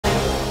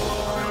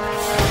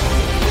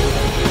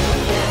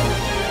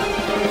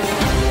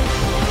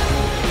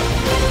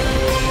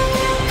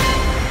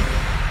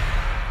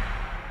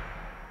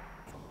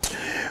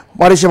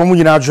Marisha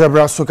Mamunyina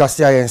Jabra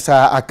Sokasia and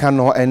Sa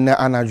Akano and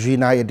Adjei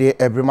na Yede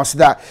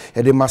Ebremasida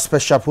Yede ma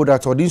special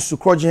product or this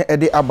Sucrogen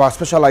Ede Abba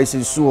specialized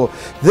in so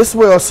this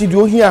way or see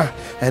you here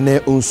and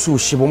unsu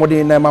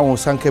Shibomode Nama on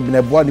Sanke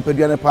Bineboa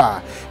Nipediana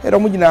Pa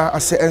Edomuna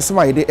as and some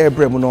Yede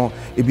Ebremuno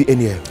ebi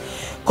any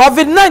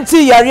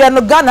COVID-19 yari no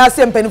Ghana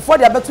asem penifo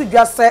de abetu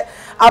dwa se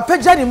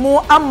apagya ni mu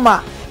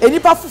ama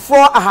enipa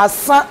foforo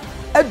ahasa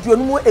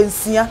aduonu mu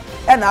ensia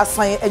na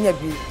asan enya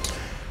bi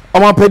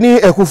Omampeni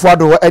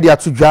Ekufuado Edia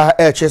Tudja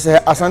Chese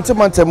Asante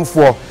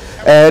Mantemfo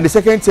the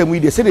second time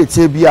we dey say the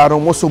tebia no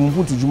mo so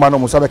mhutu juma no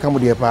mo sabe kam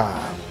de pa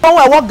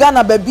won we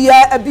Ghana ba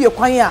bia abi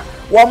ekwan a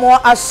wo mo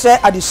ahye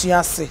adesua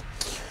ase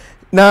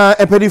na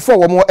empedifo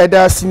wo mo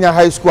eda senior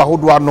high school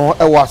ahodo ano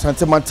e wo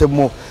Asante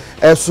Mantemo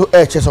so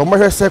chese o mo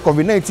hwese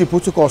COVID-19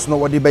 protocols no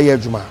wo de be ye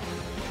adwuma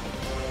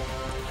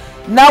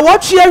na wo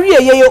twa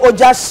wie ye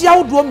ojahia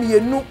ahodo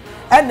mienu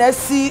na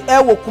asi e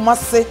wo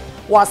Kumase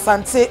wo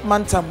Asante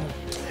Mantemo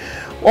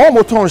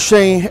moton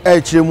shen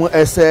chiremu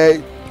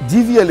ese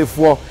DVL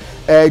for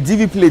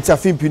DV plate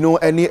afimpino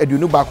eni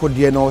edunu bako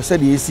de no said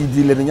the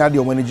ACD le nya de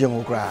o manage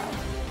nkra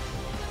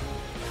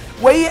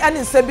we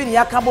ani sebi ni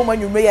yakabo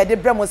manwumre ye de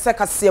bremo se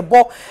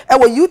kasebo e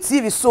wo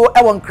UTV so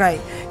e wo nkran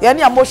ye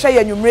ne amohwe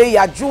ye nwumre ye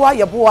Adwoa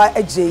Yeboah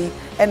Adjei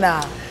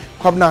na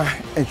Kwabena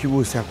Antwi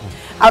Boasiako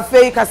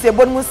afei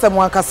kasebo mu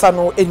nsemo akasa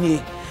no enie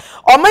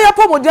Omaya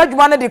pomodi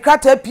adwuma na de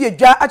krata pie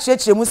dwa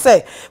akyekye mu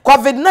se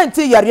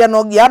COVID-19 yare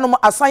no yanom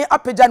asan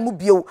apagya mu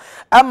bio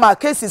ama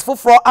cases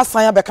foforo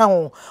asan abeka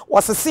ho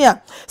wosese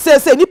a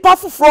se nipa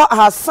foforo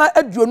asan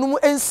aduonu mu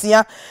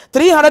ensia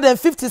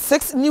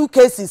 356 new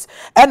cases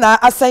na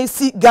asan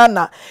si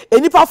Ghana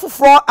enipa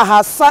foforo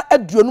asan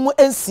aduonu mu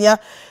ensia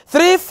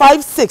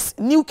 356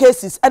 new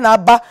cases na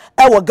aba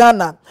ewo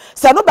Ghana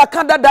se no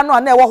beka dada no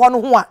na ewo ho no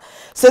ho a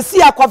se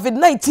si a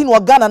COVID-19 wo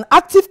Ghana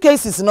active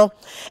cases no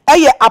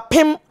eye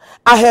apem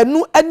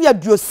ahenu eni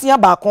aduosia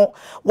baako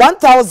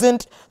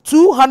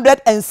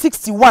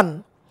 1261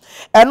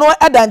 eno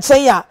eda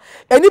nchen ya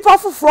enipa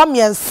foforo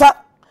miensa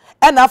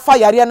ena afa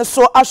yare ne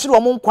so ahwere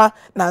omo nkwa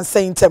na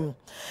nsentem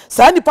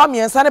sa nipa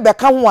miensa ne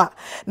beka ho a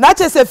na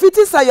chese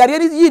fiti sa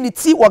yare yi ni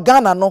ti wo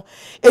Ghana no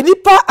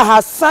enipa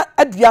ahasa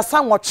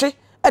aduasa nwotwe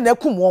ena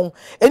kum won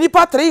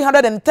enipa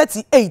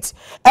 338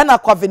 ena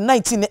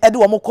COVID-19 ede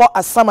wo mokọ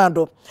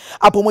asamado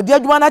apomodi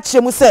adwuma na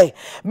kyeremu se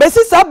besi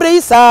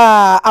sabrei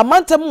sa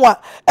amantem wa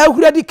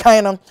ahuradi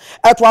kan no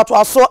eto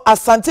aso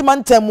Asante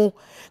Mantemu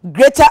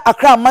Greater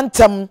Accra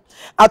Mantem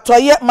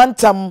atoye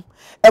Mantem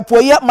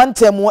epoye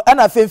Mantemu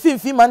ena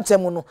femfimfi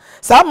Mantemu no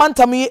sa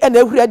Mantem yi ena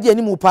ahuradi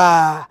animu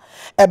pa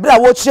ebra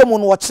wo kyeremu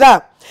no wo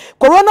kyera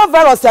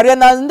coronavirus yare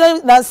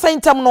na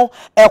sentam no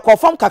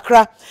ekofam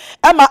kakra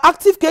ema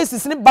active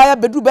cases ni baya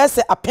bedu be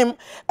se apem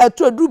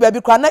eto edu be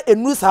bi kwa na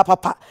enu sa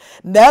papa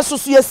na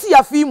esoso yesi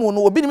afi mu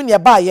no obi nim ne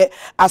baaye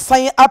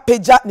asan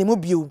apagya ne mu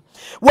bio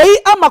wei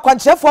ama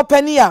kwanchefo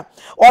pani a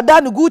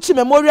oda no Gucci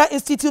Memorial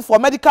Institute for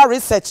Medical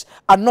Research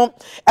ano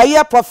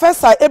eye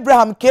Professor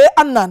Abraham K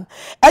Annan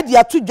edi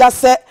atudwa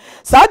se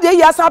sa de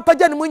yi asan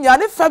apagya ne mu nya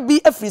ne fa bi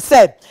afri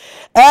se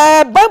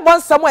Bible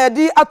nsamo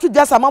yedi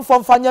atudwa samanfo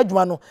mfanya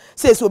adwuma no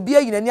se obi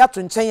ayi nani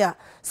ato nchen a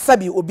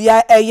sabi obi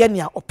eye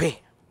ne a ope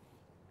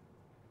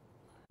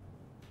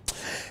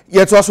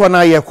yet was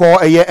one ye call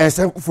a year and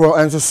for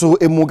and so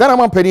emu Ghana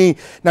mampeni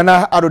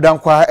nana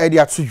adodankwa edi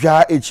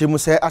atudwa echemu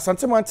se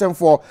Asante Mantem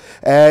for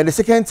the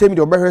second time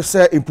the obere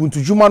se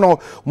impuntu juma no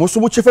mo so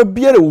mo chefa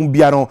biere wo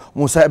bia no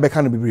mo sa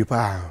ebeka no bibiri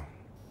pa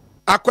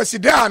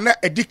Akwasida na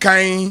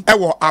edikan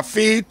ewo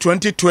afi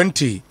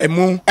 2020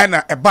 emu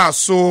ena eba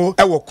so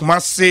ewo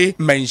Kumase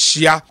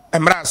manhia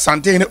emra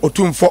Asante ne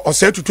otumfo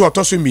osetutu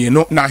otoso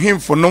mienu na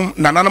hemfo nom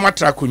na nanam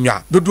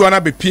atrakonwa dodo na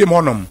bepiem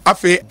honom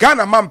afi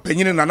Ghana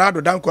mampanyine na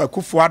Adodanko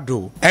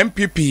Akufuado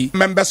MPP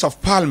members of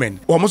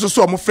parliament wo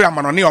musoso mo frɛ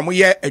amanone wo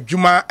ye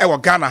adwuma ewo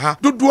Ghana ha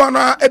dodo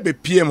na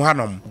ebepiem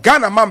hanom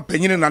Ghana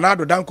mampanyine na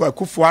Adodanko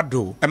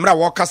Akufuado emra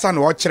wo kasa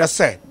na wo kyerɛ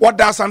sɛ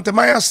woda Asante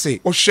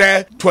mayase wo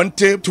hwɛ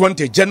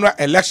 2020 general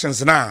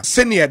elections na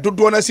senior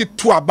dodo na si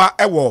tuaba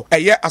ewo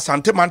eye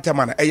Asante Mantem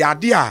na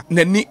eyade a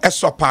nani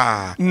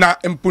esopa na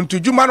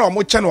mpuntujuma na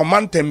omo che no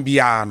Mantem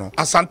bia no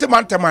Asante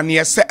Mantem na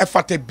yese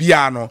efate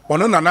bia no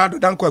ono na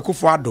Adodanko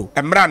Akufuado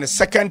emra ne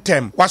second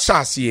term wahya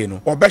asie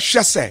no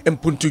obehwe se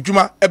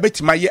mpuntujuma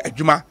ebetima ye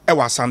adwuma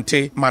ewo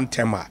Asante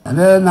Mantem a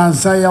ene na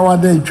nsa ya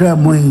wade twa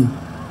moyi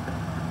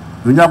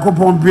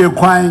Onyankopon bie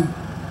kwan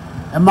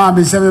ema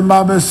be se me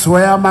ba be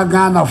soya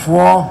magana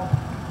fo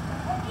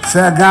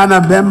se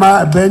Ghana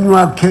bema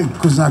benwa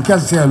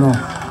kuzakase no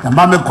na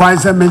mame kwan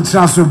se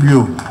mentra so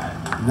bio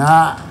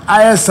na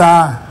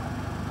ayesa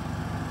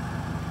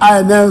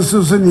ayene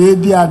susu ni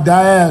edi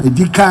ada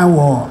edi kan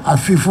wo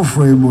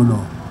afifofo emu no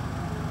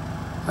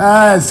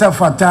se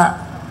fata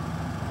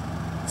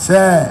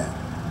se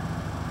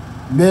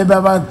me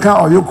baba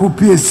ka oyoku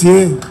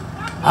piesie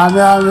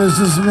ame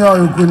susu me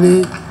oyoku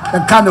ni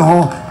ka ne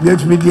ho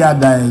yetumi di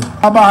ada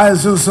aba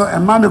susu e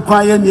mame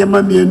kwan ye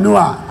niema mienu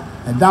a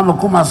Dama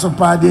kuma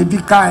sopa de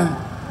dikai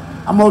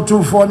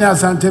amotu fo ne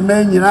Asante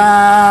men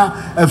nyina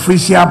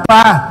afrisia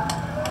pa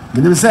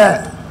minim se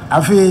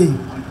Afi,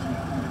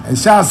 a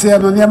chassis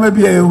and never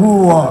be a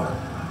who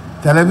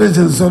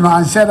television so no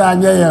and shed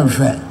on your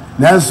fair.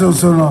 Then so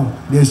no,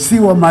 they see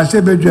what my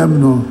shabby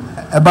drum no,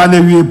 about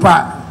the wee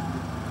part.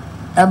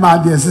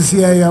 Emma, the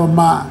CCA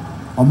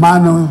or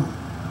mano,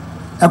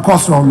 a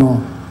costro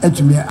no, et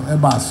me a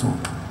basso.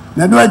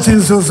 Then no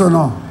chin so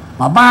no.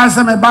 My bass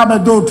and my baba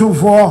do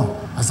 2-4.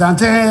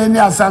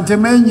 Asante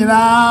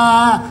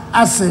menina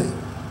ase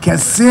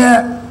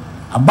kese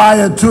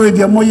abaya to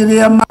the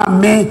moyere ma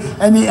me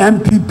any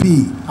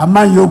MPP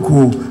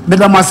amayoko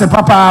medamase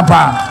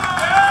papa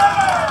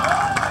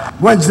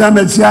wajina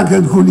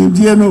mechianke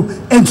kunimdie no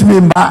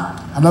entumi mba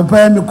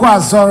anapa me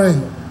kwa sorry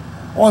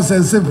all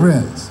sense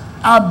prayers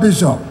our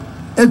bishop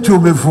etu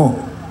before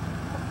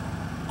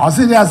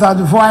osidi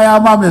asante for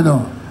ayama me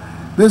no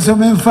beso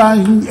me fa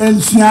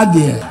ensua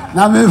de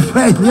na me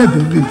fa ye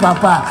bibi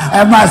papa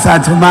e ma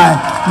satumai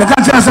me ka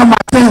tell so mate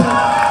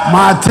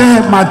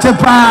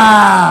pa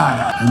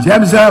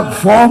James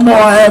 4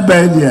 more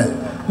ebe there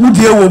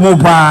mudie wo mo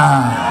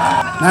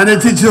pa na ne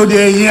teacher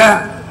de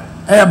here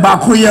e ba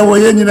ko ye wo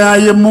ye nyina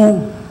ye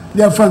mu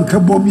de fa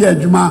nkabom ye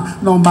adwuma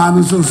no ma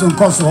no so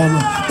nkoso no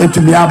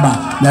etumi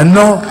aba na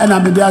no e na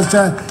me dia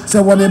se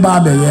woni ba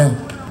be ye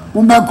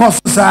mo me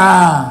koso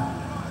sa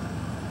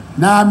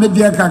na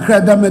media kakra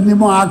da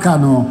manimo aka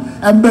no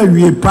emba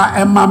wie pa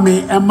ema me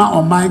ema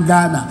oman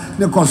Ghana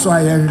ne koso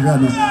ayega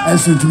no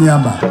esutumi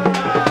aba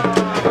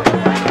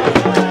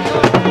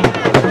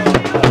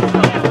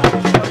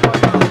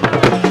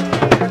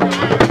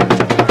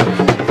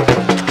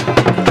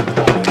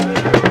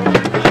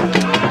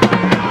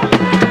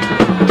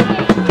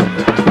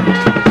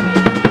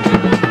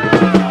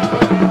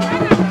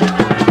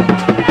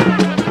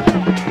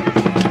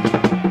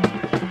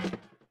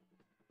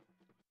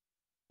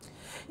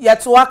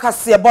yeto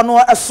akase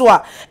bono eso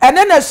a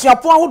ene na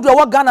asuapo ahodo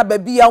wo Ghana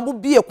babia wo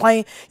bie kwan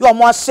ye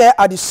omo ahye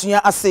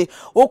adesua ase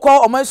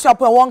wokọ omo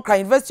asuapo won kra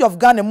University of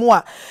Ghana mu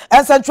a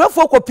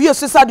ensentwefo kopie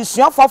so sa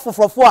adesua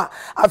fofofofo a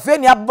afi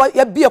ne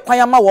ya bie kwan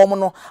ama wo mo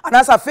no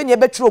anasa afi ne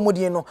betwiro mo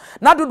din no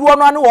na dodo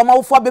no ane wo ma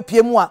wofo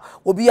abepie mu a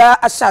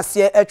obia ahye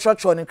ase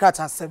etwotwo ne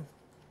krata asem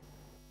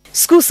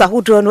School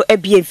sahudo no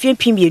ebie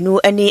mfiempiemienu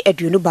ene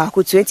aduonu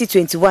baako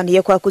 2021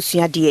 yekwa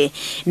akosua de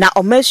na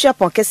omasua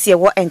ponkese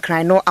wo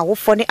enkran no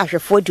awofo ne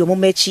ahwefo de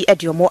omomachi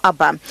adiomo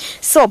aba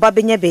so oba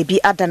benya baby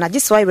adana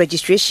giswa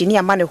registration ni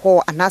amane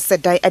ho anase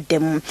dan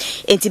adem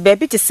enti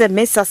baby te se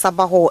mensa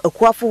saba ho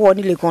akuafo ho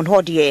ni legon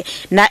ho de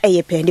na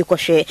eye pende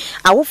kohwe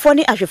awofo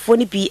ne ahwefo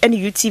ne bi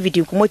ene UTV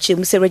de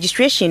komochemu se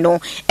registration no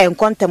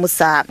enkontam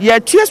sa ya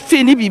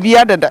TSP ni bibi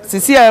adada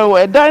sisi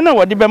dan na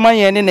wode bema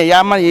ye ne ya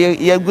ama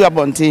ye gu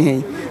abonten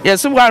hen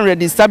yes one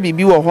register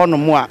bibi wo ho no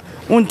mo a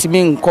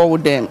untimi nko wo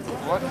dem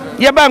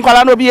ye ba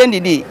nkwala no bi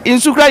endidi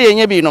insukra ye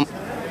nya bi no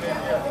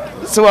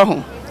so wa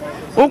ho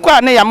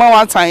ukwa ne yama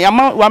watan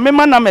yama wa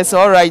mema na mese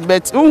all right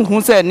but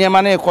unhu se ne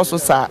ma na ekoso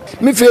sa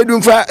mi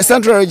freedom fa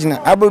central region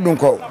abodun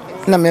ko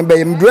na me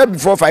be mdura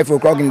before 5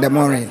 o'clock in the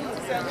morning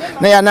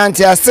na ya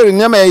nanti asiri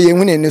ne ma ye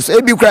hu ne so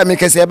ebi kura me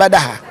kese bada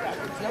ha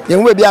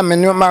yenwe bia me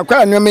ma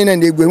kwara no me na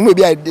ndegu yenwe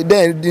bia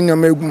de no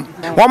megum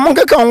wo mo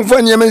keka ho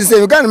fa nyem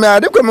se kan me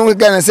ade kwa me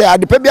kan se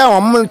ade pa bia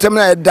wo mo tem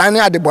na dan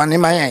ade bone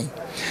man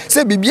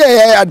se bibia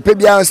ye ade pa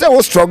bia se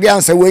wo struggle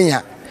ansa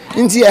wenya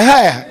nti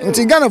ha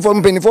nti Ghana for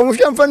mpeni for mo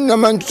hwemfa no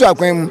man tutu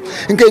akwan mu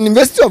nka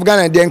University of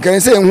Ghana de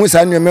nkan se hu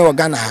sa no me wo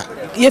Ghana ha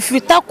ye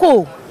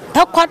fitako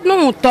takwat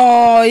no to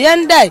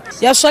yende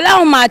ye sole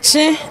ho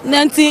machi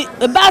nanti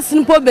bus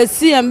npo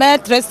besi e be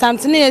 3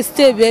 times na ye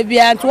stay baby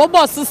and wo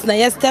bosses na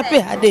ye step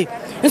hade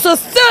so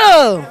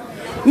still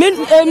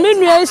minu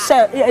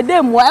e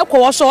dem wa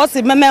ekwo so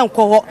se meme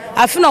nko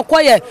afi no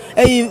koye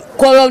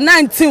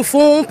COVID-19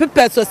 fun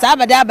people so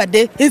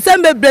abade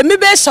insem bebre mi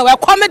be hye we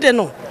komede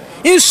no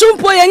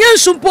insumpo ye nya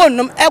insumpo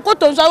no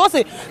ekoto so wo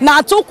se na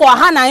atoko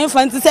ha na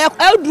infant se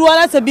eduro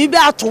la se bibi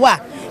ato a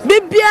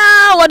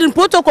bibia wodin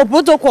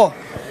protocol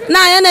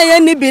na ye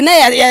ni bi na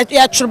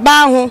ye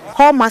twrba ho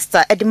Hall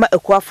Master Edema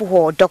Ekuafo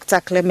ho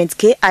Dr. Clement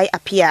K.I.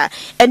 Apia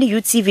ene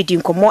UTV di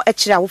nkomo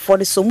ekire awofo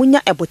ne so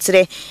munya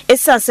ebotere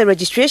esanse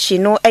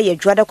registration no eye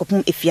dwada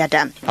kopum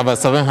efiada about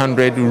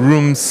 700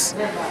 rooms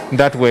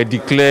that were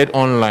declared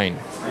online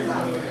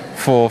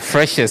for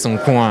freshers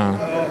nkwa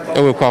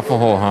Ekuafo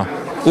ho ha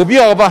obi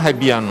a oba ha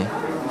bia no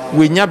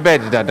we nya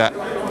bed dada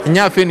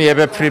nya fe ne ye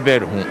be pre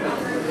bed ho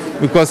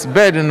because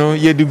bed no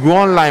ye di go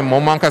online mo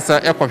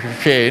mankasa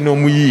ekohwehwe no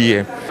mu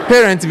yiye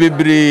parent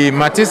bebre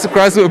matis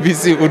class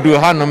obisi odu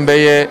ha no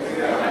mbeye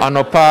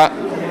anopa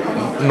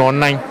no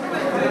 9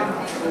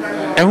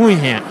 ehu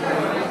hia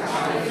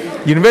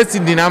university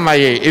dinama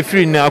ye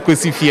efiri na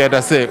akosi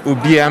fiada se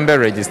obi ambe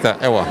register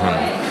ewa ha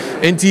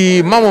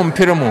enti mamo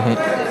mpere mo ho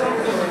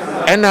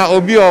ena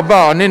obi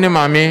oba onene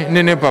mame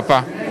nene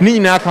papa ni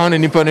nyina aka on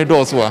nipa ne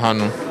dos wa ha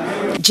no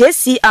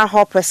JCR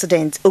Hall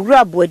President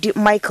Adwoa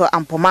Michael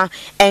Ampoma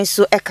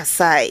enso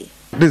ekasai.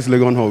 This is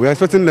Legon Hall. We are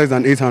expecting less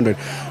than 800.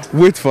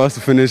 Wait for us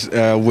to finish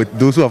with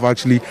those who have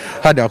actually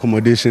had the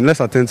accommodation. Let's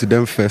attend to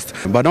them first.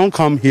 But don't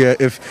come here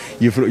if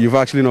you've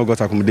actually not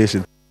got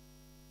accommodation.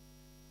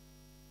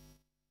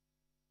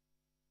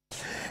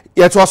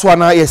 Yet was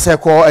one a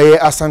circle a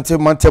Asante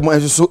Mantemo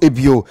and so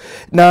ebio.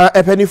 Na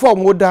a penny for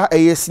moda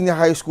a senior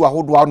high school, I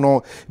would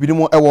no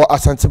minimum ewa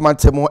Asante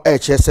Mantemo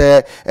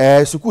HSA,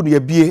 Sukuni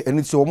be and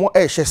it's more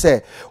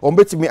HSA. On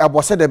betting me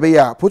about said a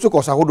bear,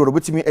 protocols I would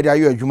bet me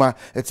a Juma,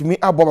 it's me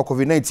about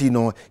COVID-19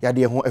 no, ya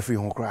dear home every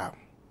home crowd.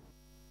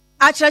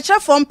 Achacha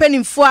from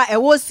penimfo a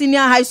ewo senior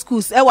high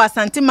schools ewa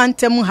Asante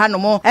Mantemu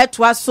hanomo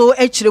etwa so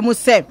echiremu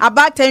se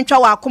abatentwa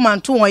wa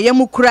akomanto won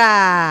yemu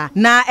kura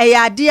na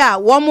eyade a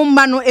wo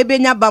mma no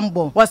ebenya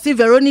bambo wasi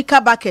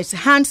Veronica bucket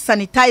hand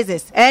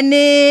sanitizers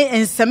ene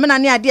ensemena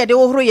ne ade de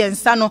wo horo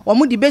yensa no wo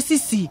mudi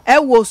besisi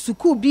ewo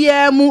suku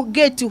bia mu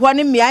gate ho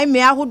ne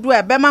mea ahodo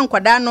ebema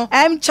nkwada no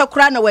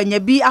chakura na wanya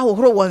bi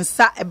ahohoro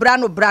wonsa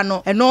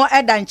brano eno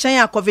eda nchen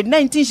a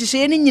COVID-19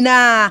 hihye ne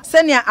nyina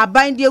senia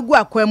aban de egu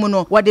akwam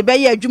no wo de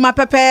beye adwuma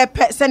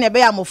pepe sene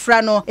be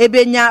amofra no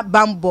ebenya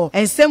bambo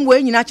ensem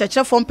we nyina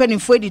cheche fo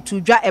mpanimfo edi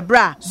tudwa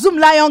ebra Zoom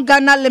Lion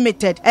Ghana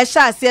Limited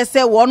ehya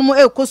asese wonmo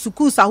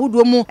ekosuku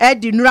sahodo mu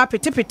edi nura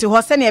petepete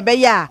ho sene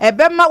ebe ya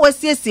ebema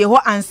wasiesie ho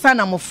ansa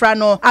na mofra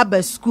no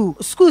aba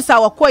schools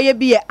awakoye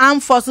bi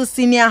Armed Forces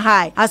Senior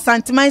High,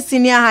 Asante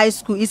Senior High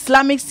School,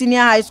 Islamic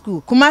Senior High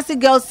School, Kumasi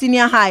Girls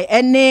Senior High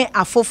ene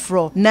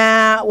afofro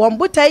na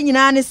wombuta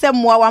nyina ne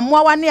semwa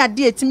wamwa ne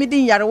ade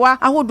etimidi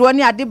yarewa ahodo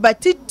ne ade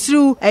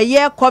batitru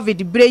eye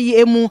COVID bre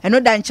emu eno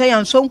da nche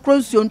yan so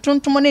nkronsuo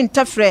ntontom ne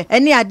ntafre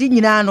ene ade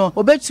nyina no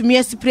obetumi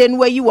asipre no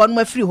wayi won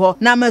mafiri ho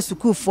na ma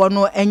sukufo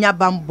no enya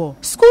bambo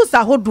schools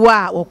ahodo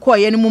a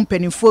wokoye ne mu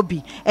mpanimfo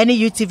bi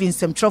ene UTV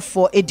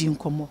nsɛmtrɔfo edi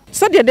nkomo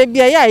so de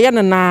bia ya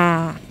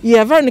na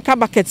ye Veronica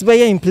bucket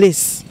be in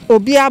place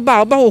obi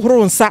aba oba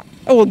hohoro nsa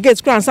e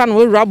gate kran nsa no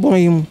we wura bon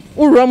yim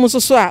wura mu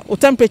so a o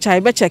temperature e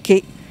be check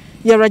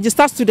ye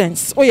register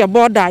students o ye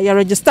border ye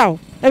register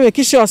e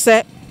make sure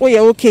say o ye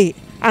okay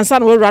ansa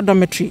no we wura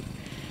dormitory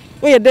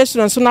we dey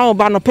students so now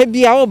ba no pa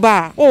bia o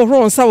ba o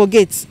horo nsa wo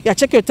gate ya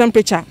check your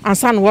temperature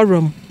ansa no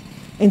room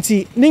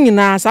enti ni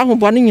nyina sa ho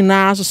bo ni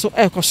nyina so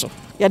ekoso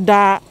ya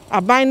da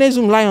aban na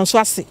Zoom Lion so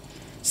ase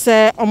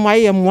se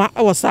omaye moa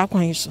e wo sa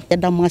kwan so ya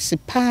da masi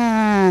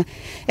pa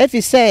if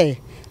you say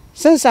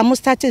since I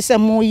started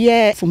some more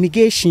year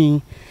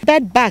fumigation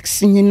bed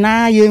bugs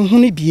nyina ye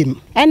hunu biem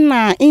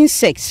na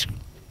insects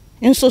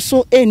nso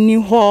so eni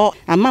ho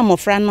amamo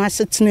fra no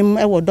asetenem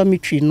e wo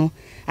dormitory no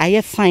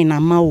aye fine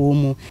ama wo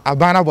mu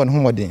abana bon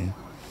homodin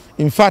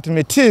in fact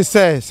me tea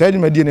say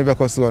dwumadi ne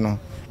bekoso no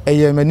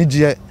eye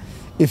manigye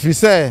ifri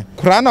say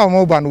kura na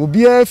omo ba no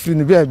obi afri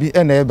ne bia bi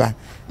na eba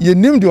ye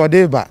nim de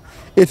ode ba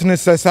etne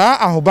sesa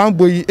ahoban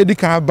boyi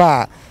edikan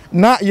ba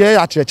na ye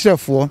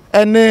akyerɛkyerɛfo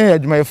ene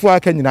adwumayɛfo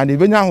aka nyina na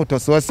ebenya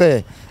ahotoso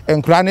sɛ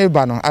enkura na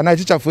eba no ana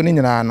akyerɛkyerɛfo ni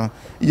nyina no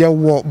ye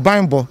wo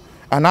banbo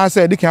ana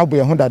sɛ edikan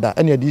aboyɛ ho dada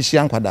ene ade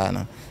hia nkwada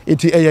no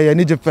eti eye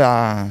ni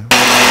gyepa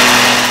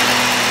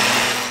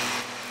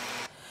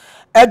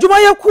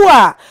Adwumayɛku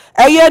a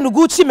eye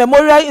Noguchi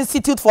Memorial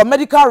Institute for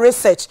Medical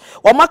Research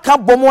omaka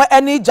bomo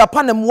eni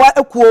Japan mwa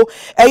ekuo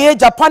eye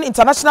Japan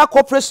International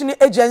Cooperation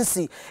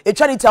Agency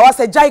etwaniti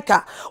awase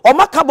JICA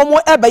omaka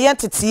bomo ebeye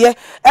ntete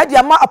e de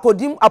ama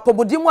apobodin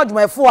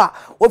adwumayɛfo a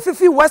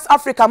ofifi West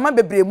Africa man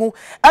bebremu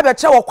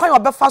ebeche wokwan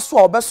obefa so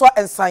obeso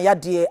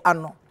ensanyade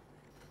ano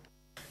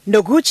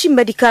Noguchi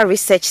Medical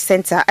Research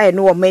Center I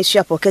know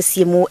Boasiako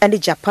Pokasiemu and the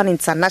Japan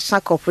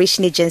International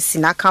Cooperation Agency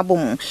na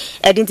kabom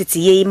identity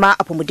ye ma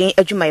apomuden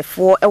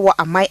adwumayɛfo ewo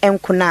amai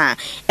enkuna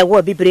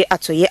ewo bibire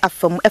atoye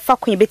afam efa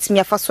kwan betimi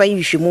afaso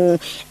ayihwemu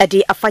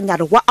ede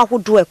afanyarewa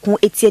ahodo ekun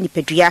etie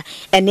nipadua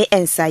ene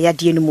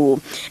ensayade no mu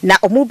na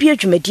omobi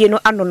adwumadie no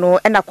ano no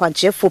ena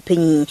kwankyefo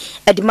panyi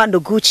ede ma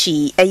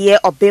Noguchi eye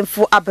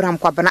obemfo Abraham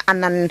Kwabena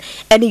anan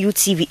ene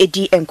UTV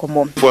edi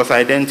enkomo was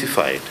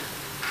identified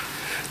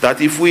that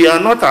if we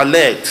are not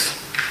alert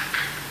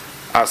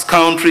as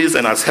countries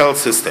and as health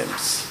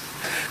systems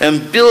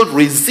and build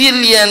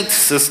resilient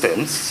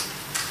systems,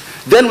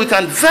 then we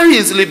can very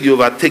easily be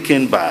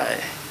overtaken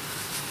by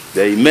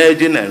the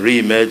emerging and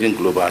re-emerging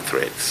global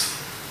threats.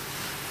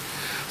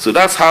 So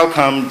that's how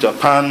come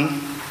Japan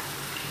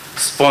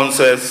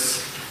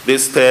sponsors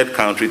this third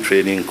country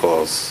training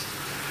course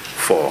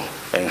for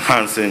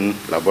enhancing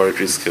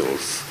laboratory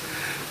skills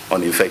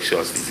on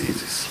infectious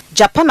diseases.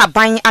 Japan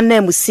aban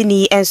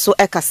anamusini enso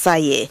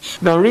ekasaye.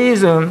 The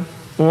reason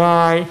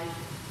why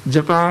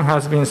Japan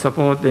has been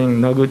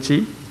supporting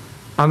Noguchi,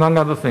 among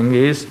other things,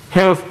 is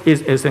health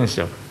is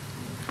essential.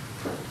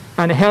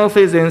 And health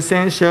is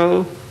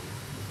essential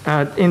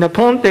in the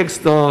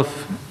context of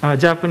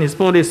Japanese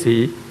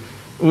policy.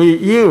 We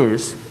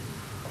use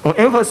or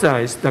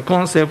emphasize the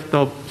concept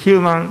of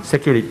human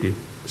security.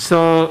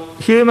 So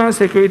human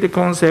security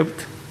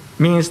concept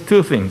means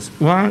two things.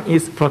 One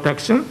is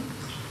protection,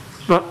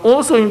 but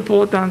also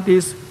important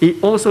is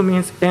it also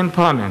means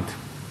empowerment.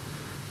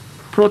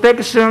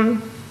 Protection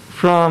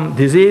from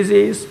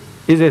diseases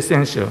is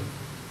essential,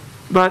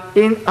 but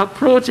in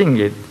approaching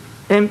it,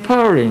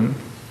 empowering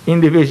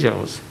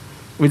individuals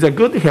with a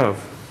good health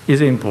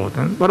is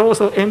important, but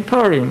also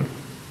empowering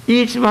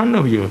each one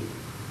of you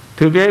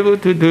to be able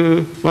to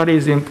do what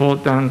is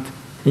important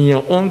in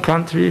your own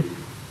country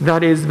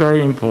That is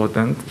very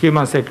important.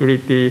 Human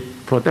security,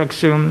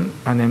 protection,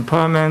 and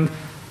empowerment,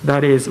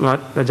 that is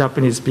what the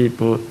Japanese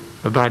people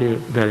value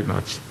very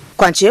much.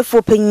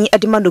 Kwanchefo penyi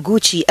Edema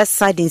Noguchi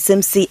aside in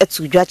some say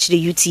to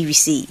the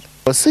UTVC.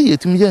 Say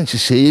it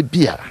me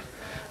bia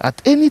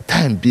at any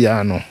time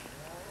biano.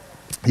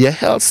 Your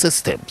health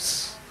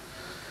systems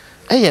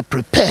are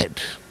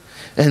prepared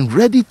and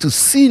ready to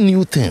see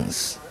new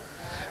things.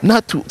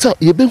 Not to so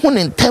you be one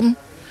in them,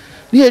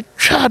 you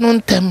try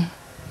on them.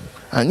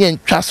 And yen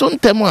trason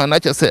temo and I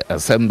just say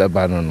assemble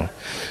banono.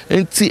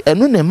 And see, and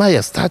when I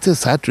started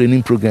our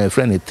training program,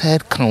 friend, a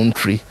third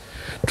country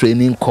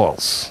training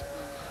course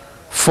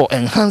for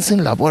enhancing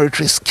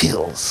laboratory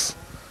skills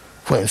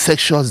for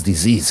infectious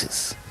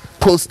diseases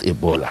post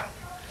Ebola.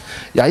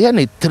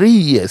 Yeah, 3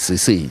 years, you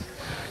see.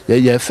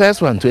 Yeah,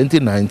 first one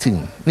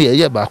 2019,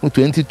 yeah, back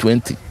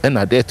 2020, and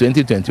I there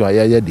 2021,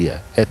 yeah,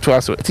 dear. It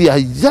was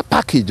a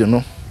package, you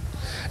know.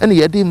 And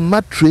yet,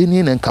 mad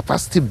training and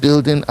capacity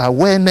building,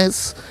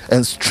 awareness,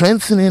 and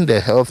strengthening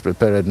the health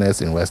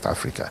preparedness in West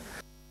Africa.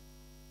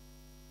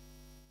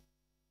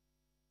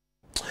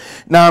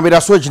 Now, with a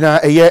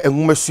swagina, a year and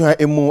Musia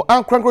emu,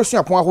 and Crankrosia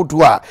upon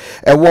Hudua,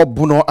 a war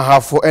Buno, a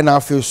half for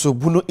NFA, so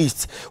Buno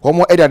East, or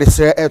more Edda de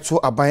Sir, to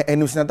a by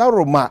and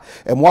Nadaroma,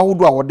 and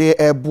Wahudua, or de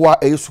Yeboah,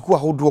 a Suku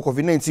Hudu of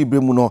Vinci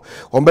Bremuno,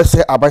 or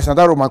Besse, a by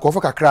Nadaroma,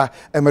 Kofakakra,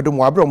 and Madame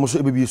Wabra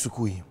Musu Baby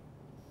Sukui.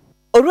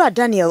 Orua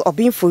Daniel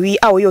Obinfuri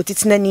awoyo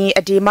titinani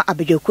edema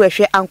abedoku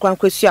ehwe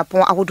ankwankwasu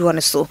apon ahodo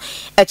ne so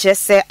eche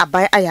se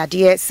aban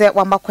ayade se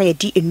wamakwan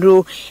edi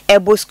enro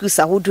ebo schools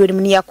ahodo ne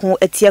mni yakon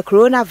etia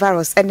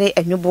coronavirus ene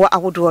enwubo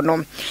ahodo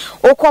no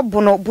okọ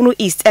bunu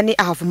east ene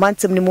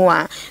ahafumantem ne mu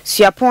a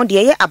suapon de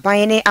ye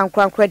aban ne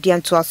ankwankwa de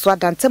nto aso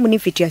adantam ne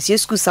fitiasie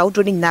schools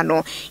ahodo ne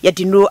nyina ye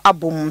de no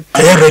abom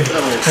ready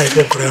I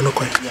dey kura no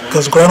kwai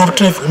because kura no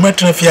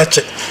metre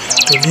fiache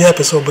to dia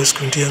person obo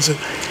school ntianso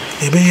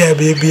Ebia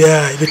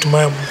bebia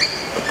ebituma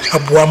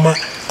abuama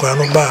kwa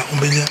no ba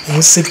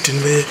umbenya safety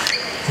be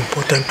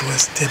important to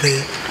us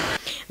tebe.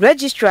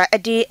 Registrar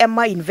Adjei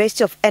Emma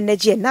University of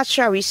Energy and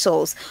Natural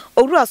Resource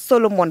Orua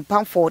Solomon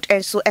Pamford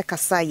and so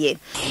Ekasaye.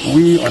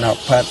 We on our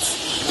part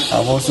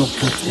have also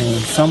put in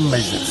some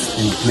measures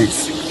in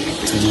place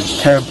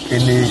to curb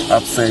any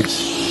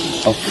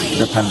upsurge of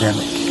the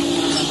pandemic.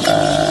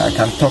 I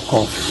can talk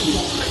of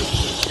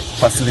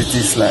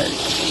facilities like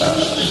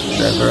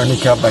the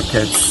Veronica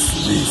buckets,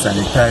 the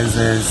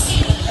sanitizers,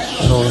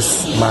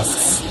 nose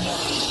masks,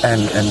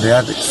 and the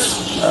others.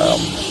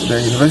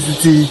 The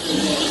university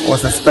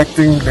was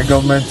expecting the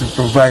government to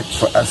provide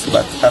for us,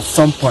 but at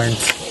some point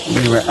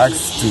we were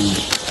asked to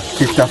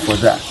cater for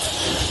that.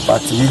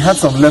 But we had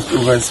some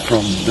leftovers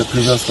from the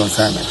previous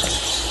consignment,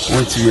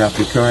 which we are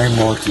preparing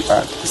more to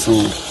add. So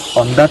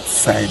on that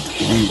side,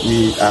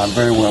 we are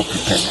very well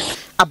prepared.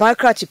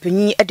 Abakra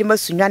chipeni edema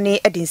sunyane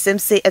edinsem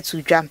se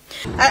etudwa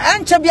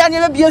ancha bia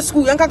ne bia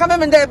school yanka ka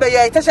memende be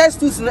ye tertiary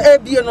schools no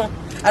ebie no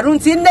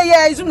arunti nne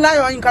ye izum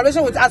na in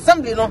collaboration with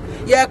assembly no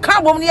ye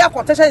ka bom ne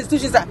yakọ tertiary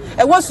institutions a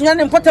e wo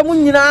sunyane mpotam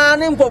nyina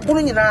ne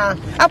mboburu nyina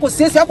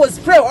akosiesie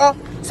akospray ho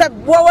se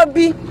bowa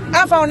bi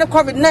afa on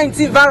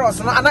COVID-19 virus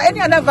no ana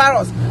any other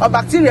virus or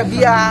bacteria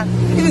bia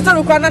it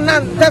to kwa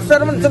na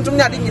tefere mo ntentum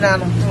ne ade nyina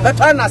no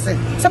beto na se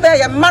se be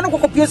ye ma no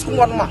kokopie school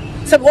no ma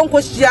se won ko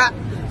hia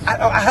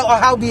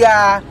how be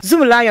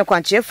Zumulayo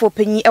Kwanchefo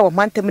penyi ewo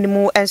mantem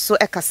mu enso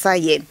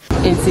ekasaye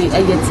enti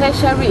eye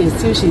tertiary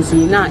institutions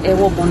na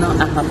ewo bono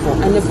ahafo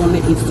ene bono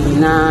is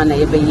na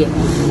yebeye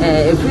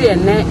every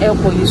ene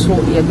eko yiso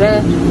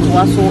yebe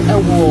waso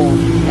ewo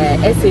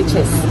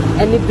SHS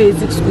any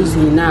basic schools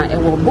na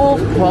ewo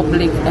both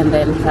public and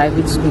then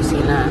private schools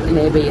na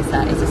yebeye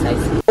sa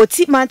exercise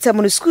oti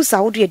mantem no schools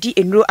ahodo edi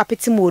enro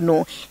apetimu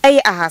no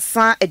eye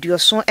ahasa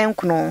eduoso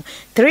enkono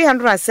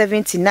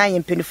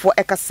 379 penifo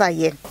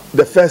ekasaye.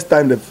 The first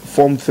time the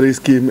Form 3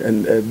 came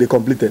and they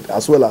completed,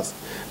 as well as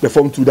the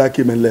Form 2 that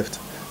came and left,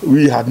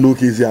 we had no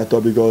case here at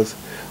all because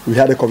we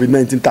had a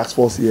COVID-19 task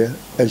force here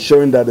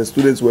ensuring that the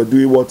students were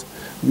doing what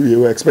we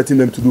were expecting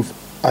them to do,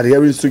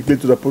 adhering strictly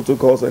to the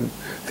protocols and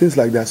things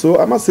like that. So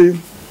I must say,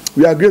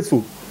 we are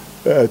grateful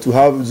to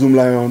have Zoom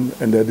Lion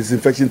and the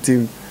disinfection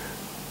team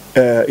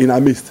in our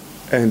midst.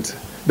 And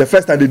the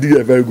first time they did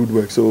a very good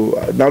work.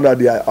 So now that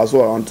they are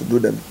also around to do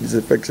the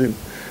disinfection,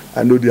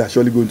 I know they are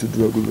surely going to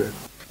do a good work.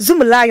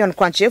 Zumulayon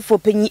Kwanchefo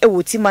penyi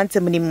ewoti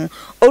mantem nim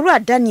Orua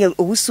Daniel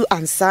Owusu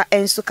ansa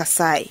enso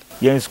kasai.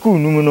 Yen school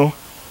numu no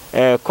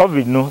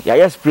COVID no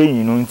ya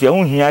spraying no nti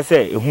ehun hia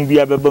se ehun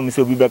bia beba mi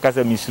se obi beka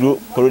se misro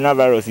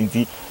coronavirus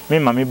nti me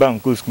mama ba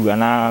nko school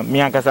ana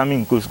me akasa me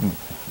nko school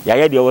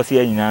ya de wo se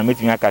ya nyina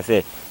metumi aka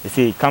se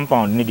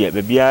compound ni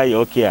de bia ya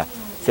okay a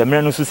se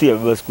mre no so se ya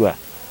beba school a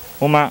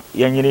homa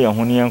ya nyire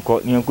ehun ne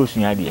enko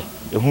sua de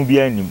ehun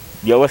bia nim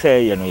de wo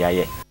se ya no ya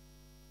ye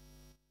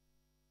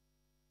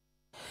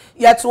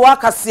Yatuwa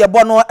kasiye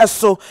bono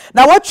eso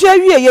na watwe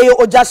wie ye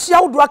ojahye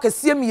awdo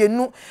akasiye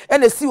mienu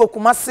ene si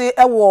wokumase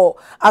ewo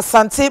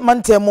asante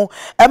mantemu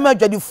ema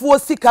adwadifuo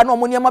sika na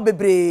omoniema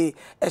bebre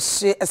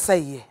ehye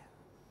esaye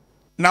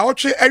na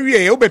oche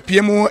awie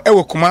obepie mu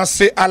ewo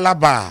Kumase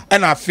Alaba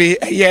na afi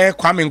eye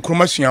Kwame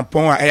Nkrumah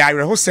suampon a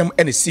ayarehosem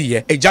ene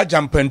siye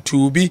ejaja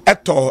mpantu bi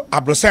eto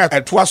abrosan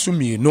etoaso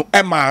mienu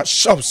ema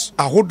shops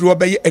ahodo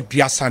beye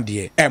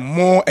aduasande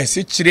emo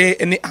esichire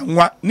ne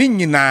anwa ne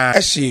nyina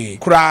ehye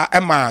kura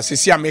ema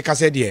sesi ameka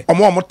se de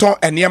omoton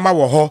enema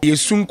wo ho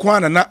yesunko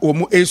anana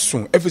omu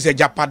esun efise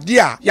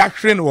japade a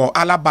yahwere no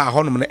Alaba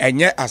honum no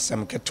enye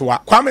asem ketoa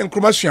Kwame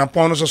Nkrumah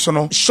suampon no so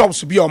no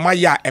shops bi o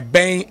maya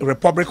eben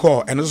Republic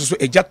Hall eno so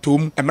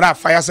ejatom emra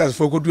fire service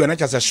for godu na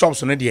chase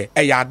shops no de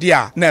eyade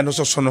a na eno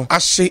so no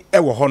ahye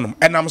ewo honum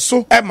enam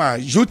so ema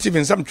UTV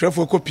nsam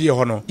trafo kopie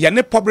ho no ye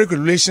ne public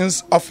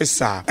relations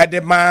officer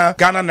edema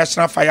Ghana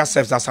National Fire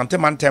Service Asante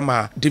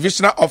Mantema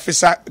divisional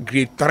officer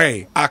grade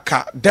 3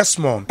 aka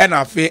Desmond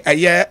enafe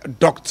eye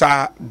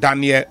Dr.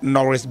 Daniel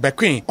Norris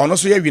Bequin ono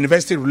so ye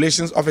university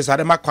relations officer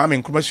edema Kwame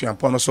Nkrumah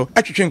suampon no so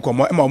atwetwe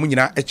nkomo ema omu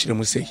nyina akire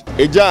mu sei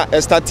eja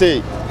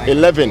estate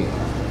 11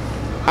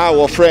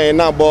 our friend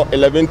now about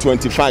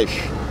 11:25.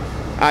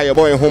 I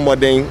boy home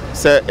modern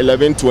say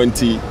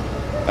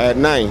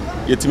 11:29.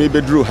 Yetimi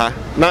bedru ha.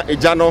 Na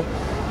ejano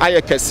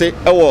aye kese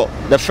ewo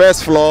the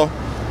first floor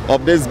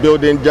of this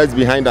building just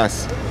behind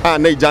us.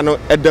 Na ejano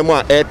edemo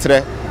a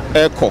etre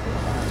eko.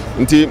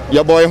 Nti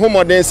your boy home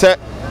modern say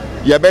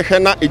ye behwe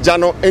na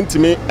ejano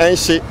entimi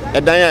enhye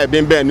edan a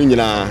ebembe anu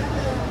nyina.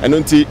 Eno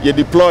nti ye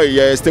deploy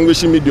ye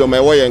extinguishing medium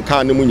ewo ye nka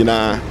anu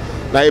nyina.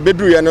 Na ye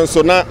bedru ye no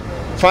so na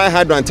fire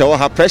hydrant ewo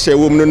ha pressure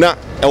ewo mu na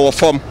ewo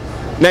form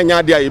na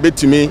nya de a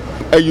yebetumi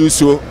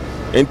ayuso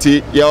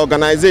enti ye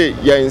organize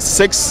ye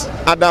 6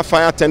 other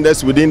fire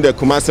tenders within the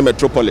Kumasi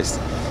metropolis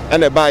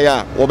and ba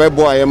ya wo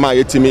bebo aye ma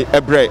yetimi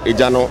ebre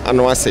ejano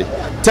ano ase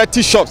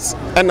 30 shops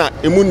na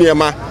emu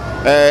niema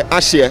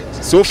ahye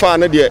so far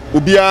na de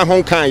obia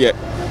ho kan ye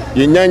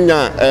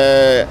yenyanya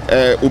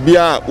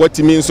obia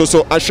watimi nso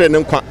so ahwe ne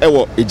nkwa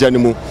ewo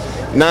ejanemu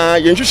na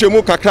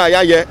yenhwehwemu kakra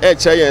ya ye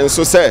eche ye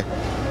nso se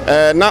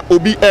na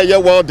obi eye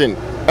welding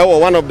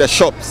one of the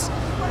shops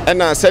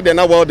and I said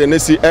na welding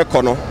si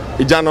ekono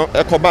ijano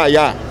ekoba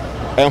ya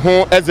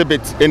ho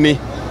exhibit eni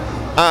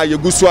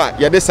yeguso a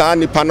ye de saa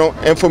nipa no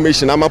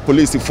information ama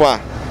police fo a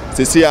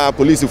sesi a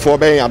police fo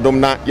ben adom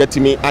na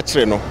yetimi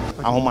akire no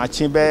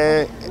ahomachi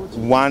be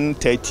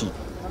 1:30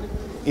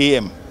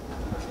 am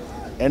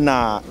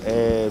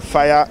and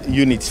fire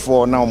unit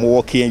for now mo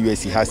working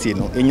USC hase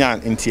no enya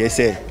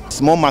ntie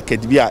small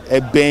market bi a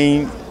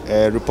eben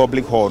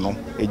Republic Hall no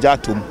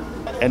ejatom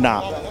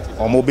ena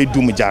omo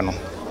bedum ja no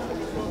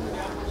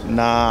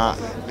na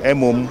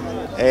emom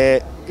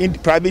in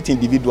private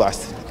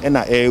individuals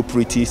ena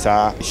operate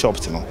sa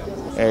shops no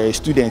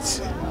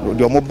students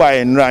the omo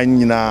buy nra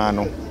nyina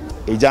no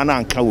eja na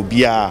anka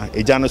obi a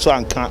eja no so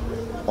anka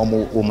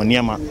omo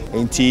niama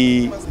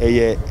enti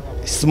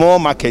small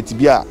market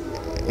bi a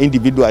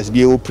individuals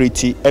bi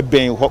operate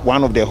eben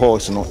one of the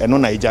halls no eno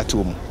na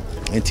ejatom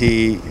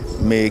enti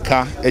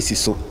meka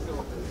esiso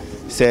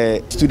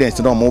say students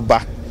no mo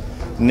ba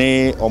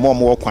ne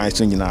omo kwan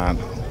so nyina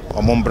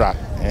omo mbra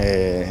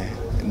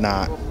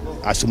na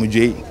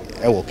asomdwe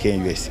e wo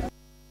Ken US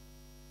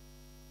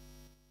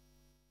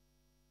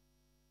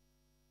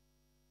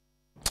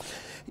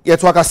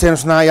yet waka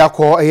sense na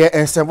yakọ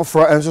ensem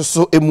for enso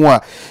so emu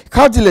a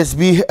Cardinals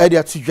bi e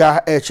dia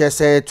tudwa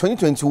HS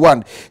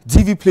 2021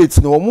 DV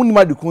plate no omu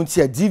nima de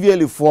kunti a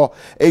DVL for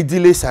e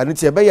delay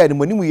sanity e be ya ni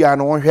manimu ya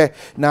no hwe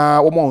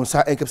na wo mo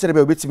nsa enkepse de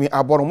be betimi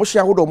abono mo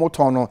hia hodo mo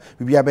ton no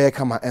bibia be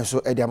kama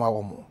enso e dia ma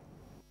wo mo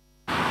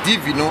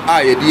DV no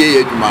a ye die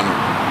adwuma no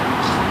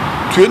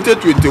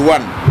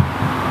 2021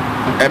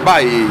 e ba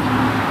ye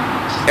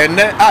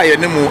ene a ye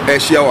ne mu e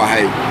hia wa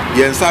hai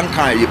ye nsan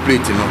kan ye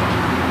plate no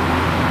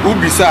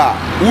ubisa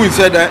who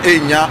said that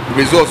enya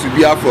results will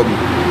be from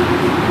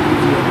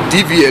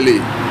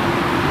DVLA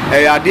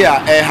ade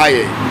a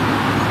higher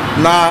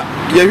na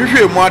ye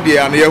hwehwe mu ade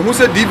a ye hu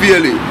say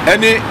DVLA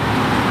any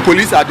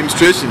police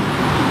administration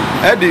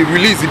the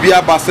release bi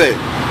aba say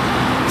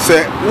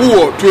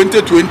wo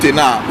 2020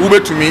 na wo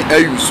betumi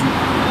ayusu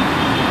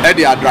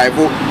the a drive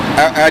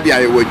the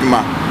a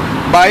wadwuma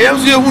ba ye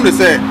nso ye hu ne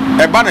say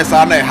e ba ne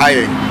sa na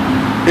higher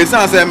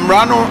esan say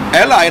mra no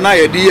ela na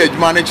ye di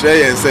adwuma ne kire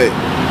yen say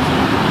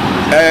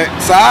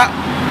sa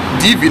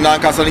DV na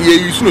kasa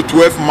ye use no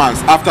 12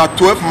 months after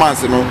 12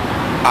 months no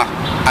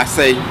I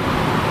say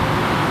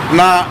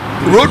na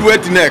roadway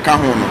na ka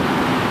ho no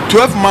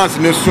 12 months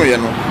ne so ye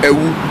no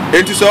ewu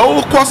enti so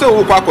wo kose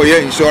wo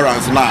kwakoye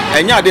insurance na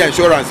enya de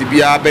insurance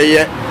bia be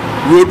ye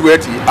roadway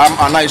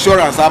ana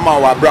insurance ama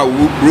wa bra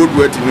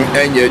roadway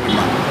no enya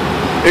adwuma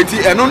enti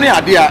eno ne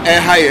ade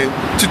a high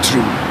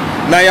titru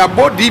na ya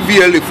bo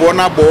DVL for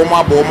na bo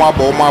ma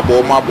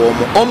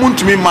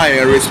omuntumi my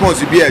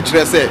response be a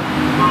kire say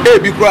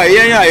bi kura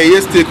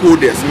yen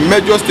stakeholders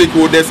major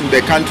stakeholders in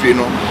the country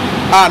no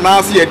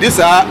na say this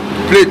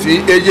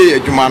plate eje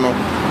adwuma no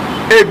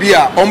bi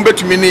a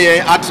ombetumi ne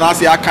yen atena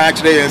se aka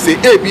kire yen say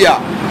bi a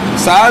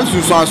saa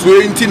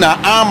nsusuanso enti na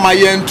ama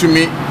yen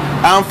tumi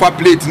amfa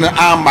plate na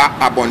amba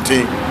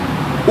abonten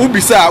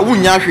ubisa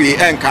wunya hwe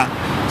enka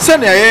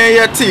send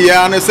a tea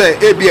and say,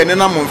 ABN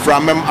and I'm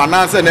from them, and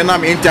answer and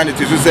I'm internet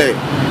to say,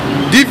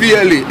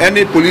 DVLA,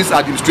 any police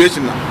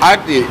administration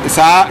at the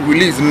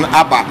release in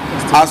ABBA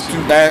as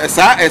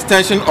to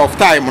extension of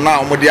time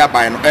now,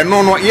 and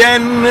no,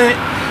 yen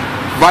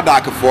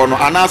Vadak for no,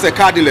 and answer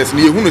cardless,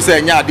 near who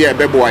say, yeah, dear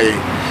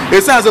Yeboah.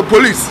 It says the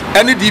police,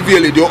 any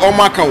DVLA, the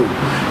Omaka,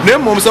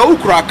 name Momsa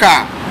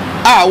Ukraka.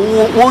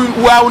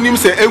 Who name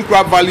say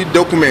encra valid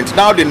document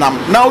now the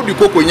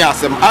cocoa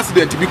nyasem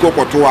accident be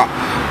kokotoa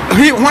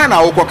when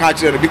I will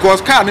catch it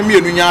because car me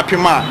nunya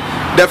pima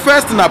the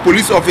first in a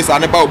police officer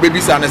and about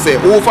babies and say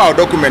file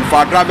document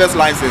for driver's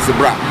license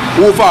bra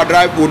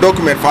file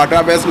document for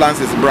driver's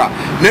license bra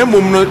name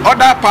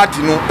other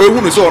party no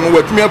ehunu so no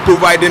what me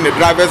providing the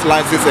driver's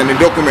license and the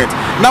document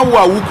now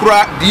who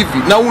kura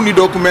DV now we need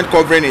document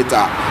covering it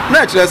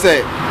na chere say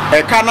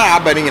e kana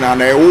abani na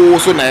e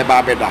so na e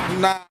ba beda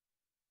na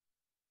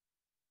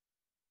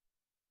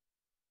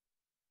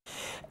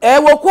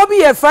Wokobi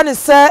ye friend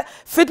say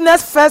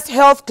Fitness First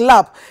Health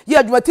Club. Ye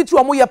adwuma titu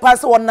omo ye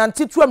pass won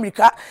nantitu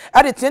America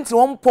at the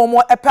 21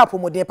 pomo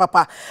epapomode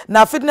papa.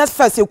 Na Fitness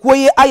First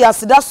ekoyi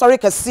ayasida sorry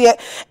kese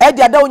e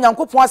dia da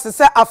onyankopon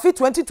asese afi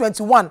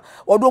 2021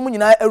 odo mu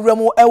nyina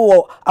ewremu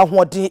ewo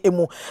ahoden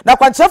emu. Na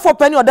kwanchefo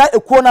pani oda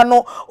ekuo na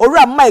no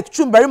owura Mike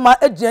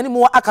Chumberima agiani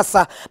mu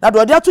akasa. Na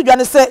do de atodwa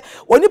ne se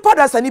onipa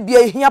da sane bia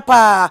ehia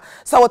pa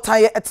sa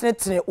wotan ye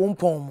etenetene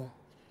ompom.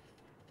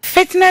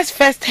 Fitness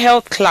First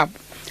Health Club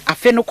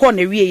afeno ko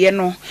na wiye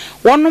no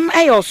wonum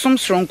ayo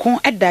somsronko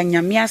eda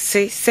nyame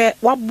ase se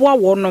waboa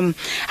wonum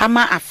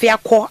ama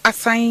afiakọ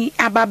asan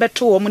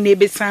ababeto wo mu na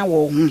ebesan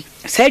wo hu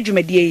sa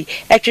adwumadie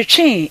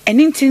etwetwe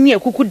enintini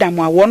akuku dam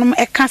a wonum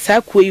eka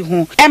sa kuyi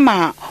hu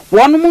ema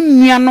wonum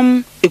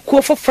nuanom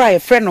ekuo fofra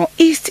freno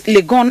East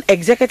Legon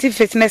Executive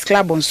Fitness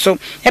Club nso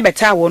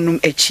ebeta wonum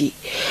echi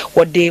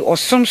wode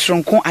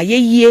osomsronko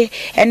ayeyie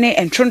ene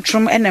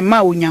entrontrom ene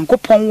ma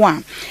onyankopon wa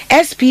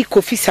SP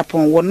Kofi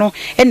Sapon wono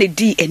ene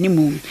di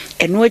enimu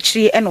eno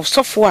achiri ene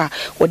osofo a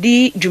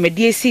wode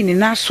dwumadie si ni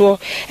naso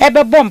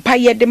ebebo mpa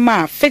yede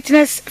ma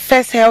Fitness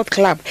First Health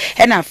Club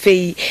ena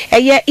afei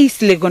eye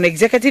East Legon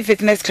Executive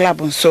Fitness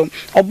Club nso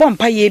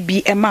obompa ye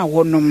bi ema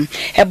wonum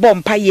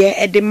ebompa ye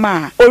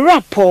edema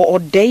orapo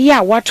odeye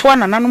a watwa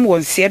nanom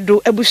wonse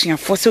do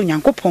abusuafo se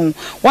onyankopon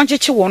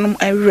woncheche wonum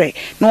enre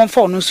no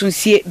wonfa ono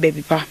sunsie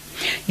bebipa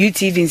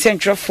UTV in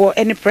Central for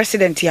any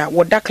president ya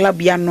woda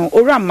club ya no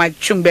ora Mike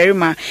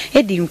Chumberima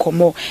edi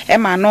nkomo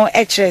ema no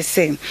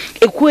echrese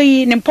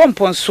ekuyi ne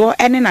pomponso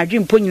ene na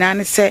dwempo nyina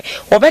ne se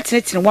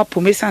obetenetene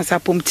wapo mesansa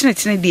pom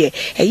tenetene de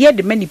eye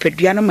de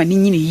manipadua no mani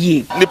nyine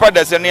yie nipa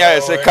de se ne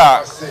ya se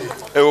car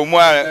ewomu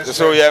a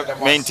so ye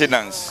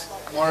maintenance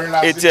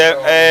it's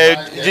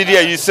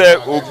GDA you say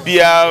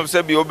obia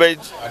say be obe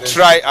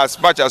try as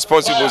much as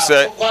possible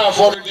say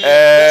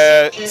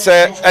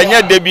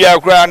anya de bia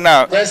kra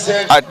na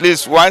at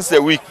least once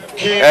a week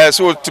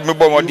so to me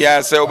bomb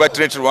dia say obe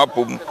train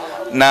wapom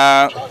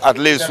na at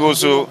least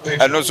also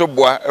and also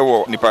boa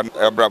ewo nipa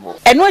brabo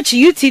eno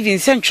achi UTV in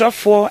Central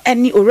for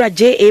any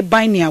Adjei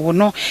bainia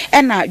wono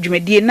ena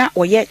dwumadie na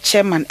oye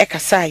chairman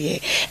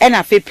ekasaye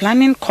ena fe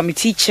planning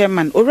committee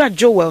chairman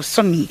Joel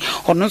Sonny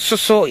ono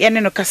so ye ne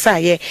no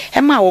kasaye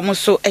ema wo mo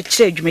so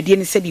ekire dwumadie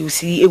ne sedi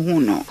osi ehu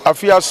no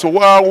afia so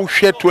wa wo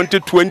hwe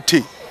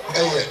 2020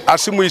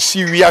 asimu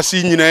isi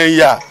wiase nyina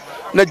ya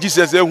na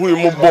Jesus ehu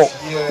mu bo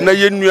na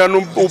yenua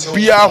no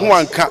obia ho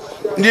anka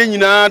ne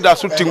nyina da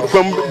so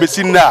tinkwam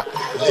besi na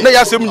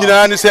yasem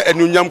nyina ne se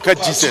enunyam ka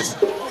Jesus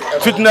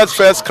Fitness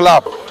First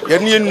Club ye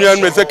ne enua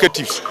no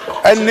executives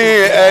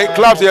ene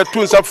clubs ye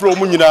tun safro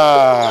mu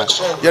nyina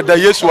ye da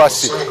Yesu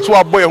ase so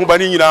aboye ho ba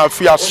ne nyina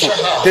afia so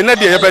de na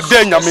de ye be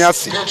da nyame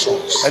ase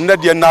ene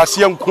de na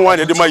ase nko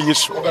an de ma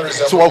Yesu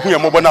so wa hu ye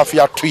mo bo na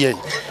afia to ye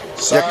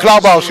ye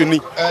clubhouse ni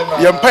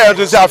ye mpaya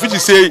to say afiti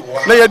say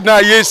na ye na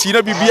yesi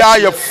na bibia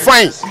ye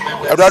fine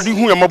Eradu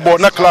hu ye mo bo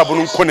na club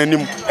no nko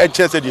nanim e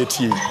chese de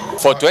tie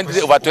for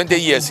over 20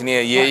 years in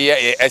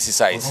a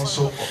exercise.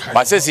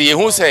 But says he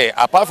who say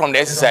apart from the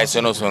exercise,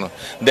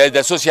 there's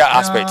the social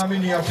aspect.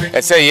 I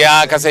say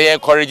yeah, cause I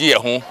encourage you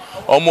home.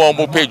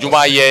 Omo pay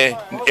juma ye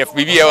if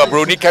we are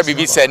broadcast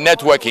we say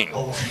networking.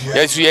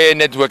 Yes, we are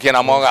networking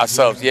among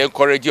ourselves. You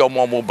encourage you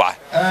more mobile.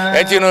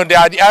 And you know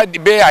the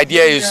big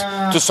idea is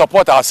to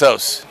support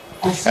ourselves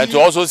and to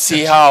also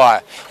see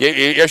how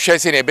you're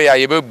sharing a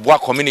big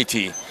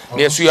community.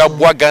 Yes, we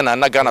are Ghana,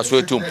 na Ghana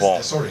so tumpo.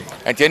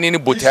 And any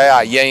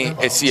butaya yen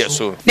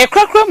so. Ne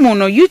krakra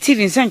mono UTV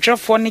in Central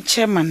for ni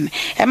chairman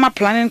Emma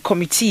Planning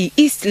Committee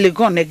East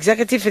Legon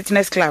Executive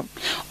Fitness Club.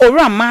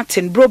 Ora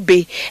Martin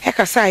Brobe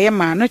ekasa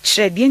yema no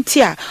kire de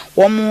ntia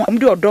wo mo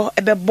mde odo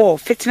ebebo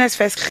Fitness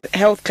First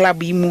Health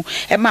Club yimu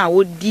ema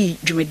wodi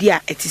dwumadi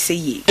a etise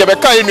yi. Ye be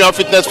kan enu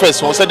Fitness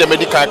First won say the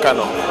medical kan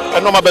no.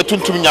 Eno ma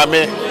betuntum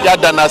nyame ya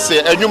dana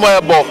se enwuma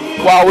ebo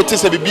wa wote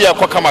se bibia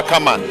kwakama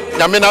kama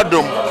nyame na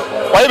dom.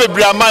 Why be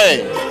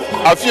Briamae?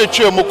 I feel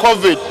true mo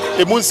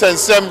COVID, a moon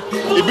sensem,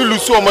 a bill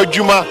so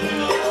majuma,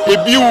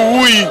 a bill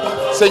wui,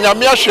 say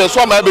Yamia share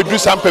so my be do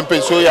some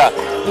pempen so ya.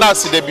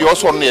 Nancy de be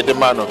also near the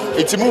mano.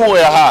 It's more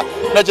ha,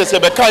 na je se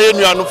be ka ye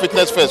nuanu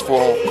fitness first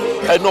for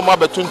e no ma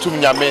betuntum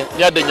nyame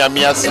ne ade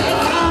nyame ase.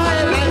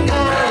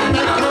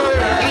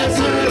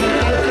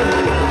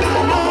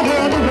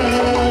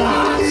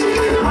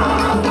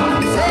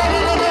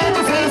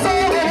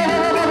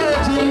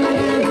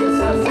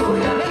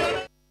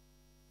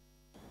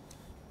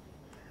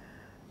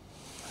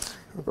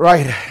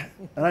 Right.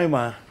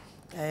 Raima.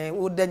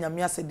 Wo da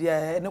nyame ase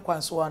dia ne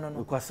kwanso ano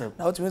no.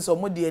 Na wo tumi so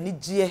mo de ani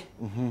gie.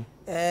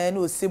 Na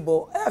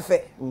osibo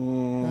efe.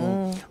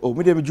 O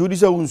me de me judi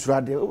se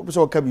unsura de. O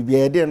so ka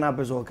bibia de na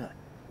be so ka.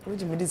 Wo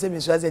ji me de se me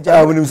sura se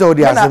ja. Wo nim se wo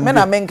de asem. Me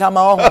na menka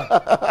ma ho.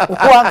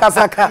 Wo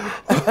ankasaka.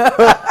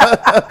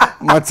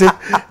 Mate,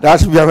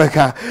 that's bia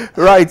meka.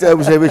 Right,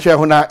 we say we share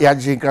hona ya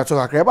jin krato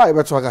akra ba e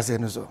beto aka se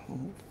no so.